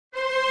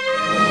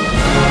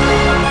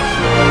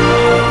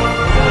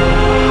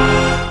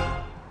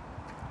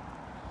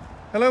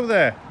Hello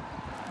there,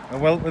 and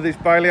welcome to this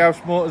Bailey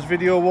House Motors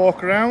video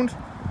walk around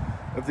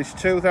of this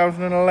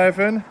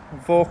 2011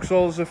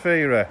 Vauxhall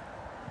Zafira.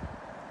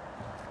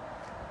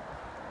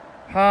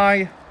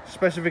 High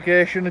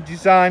specification, a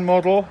design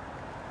model,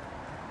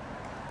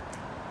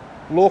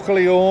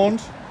 locally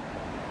owned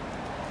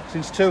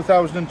since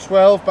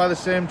 2012 by the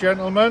same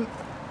gentleman.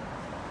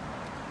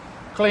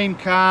 Clean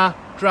car,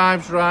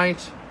 drives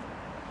right,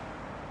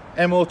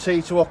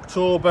 MOT to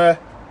October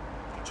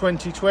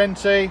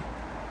 2020.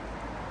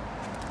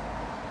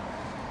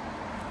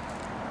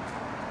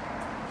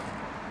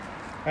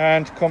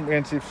 And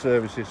comprehensive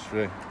service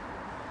history.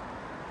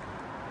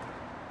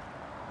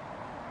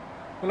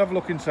 We'll have a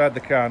look inside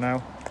the car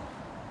now.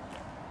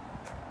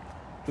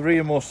 The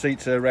rearmost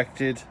seats are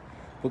erected,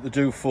 but they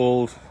do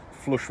fold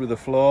flush with the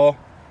floor,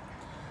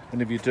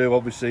 and if you do,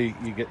 obviously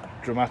you get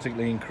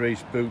dramatically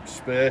increased boot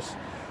space.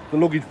 The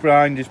luggage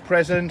blind is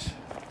present,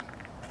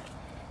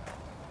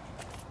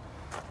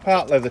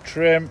 part leather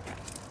trim,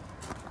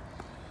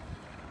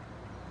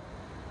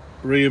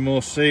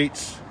 rearmost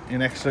seats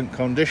in excellent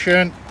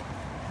condition.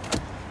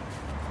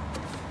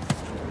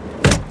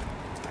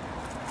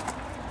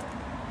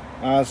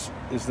 As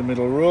is the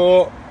middle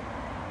row.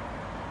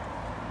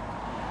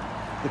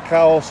 The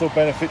car also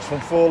benefits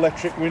from 4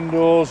 electric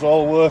windows,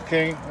 all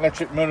working,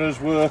 electric mirrors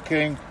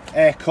working,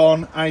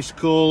 aircon, ice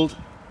cold.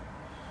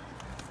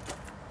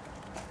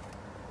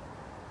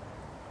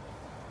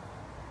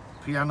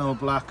 Piano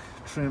black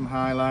trim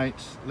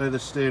highlights, leather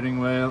steering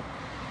wheel.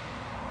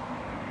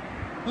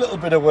 A little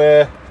bit of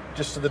wear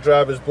just to the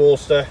driver's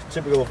bolster,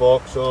 typical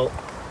Vauxhall.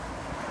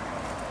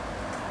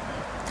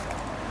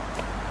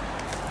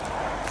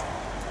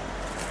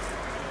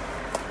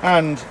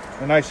 And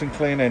a nice and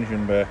clean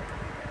engine bay.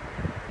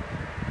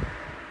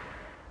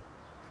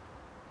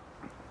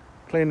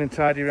 Clean and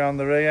tidy around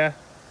the rear.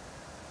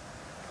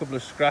 A couple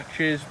of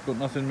scratches, but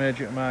nothing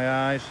major to my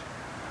eyes.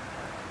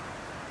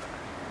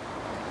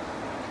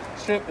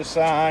 Strip the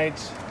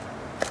sides,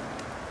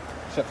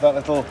 except that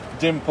little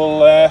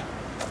dimple there,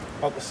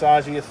 about the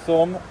size of your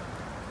thumb.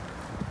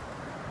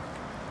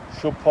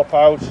 Should pop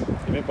out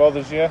if it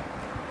bothers you.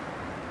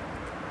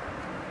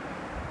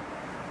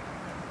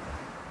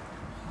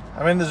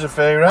 I'm in the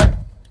Zafira.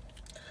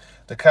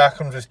 The car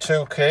comes with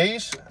 2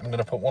 keys. I'm going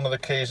to put one of the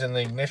keys in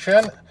the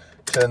ignition,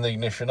 turn the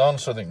ignition on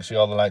so they can see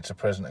all the lights are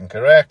present and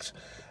correct.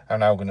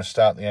 I'm now going to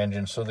start the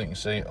engine so they can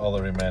see all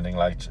the remaining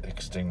lights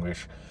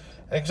extinguish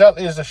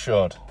exactly as they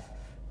should.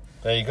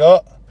 There you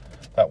go.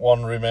 That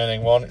one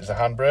remaining one is the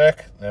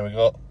handbrake. There we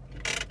go.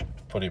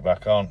 Put it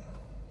back on.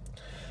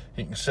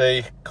 You can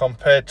see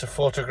compared to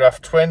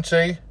photograph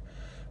 20,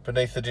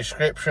 beneath the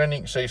description, you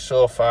can see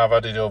so far I've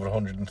added over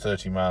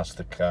 130 miles to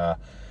the car.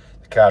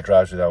 The car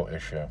drives without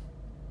issue.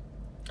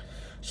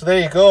 So there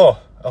you go.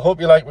 I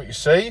hope you like what you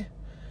see.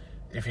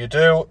 If you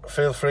do,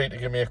 feel free to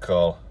give me a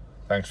call.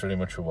 Thanks very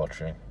much for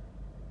watching.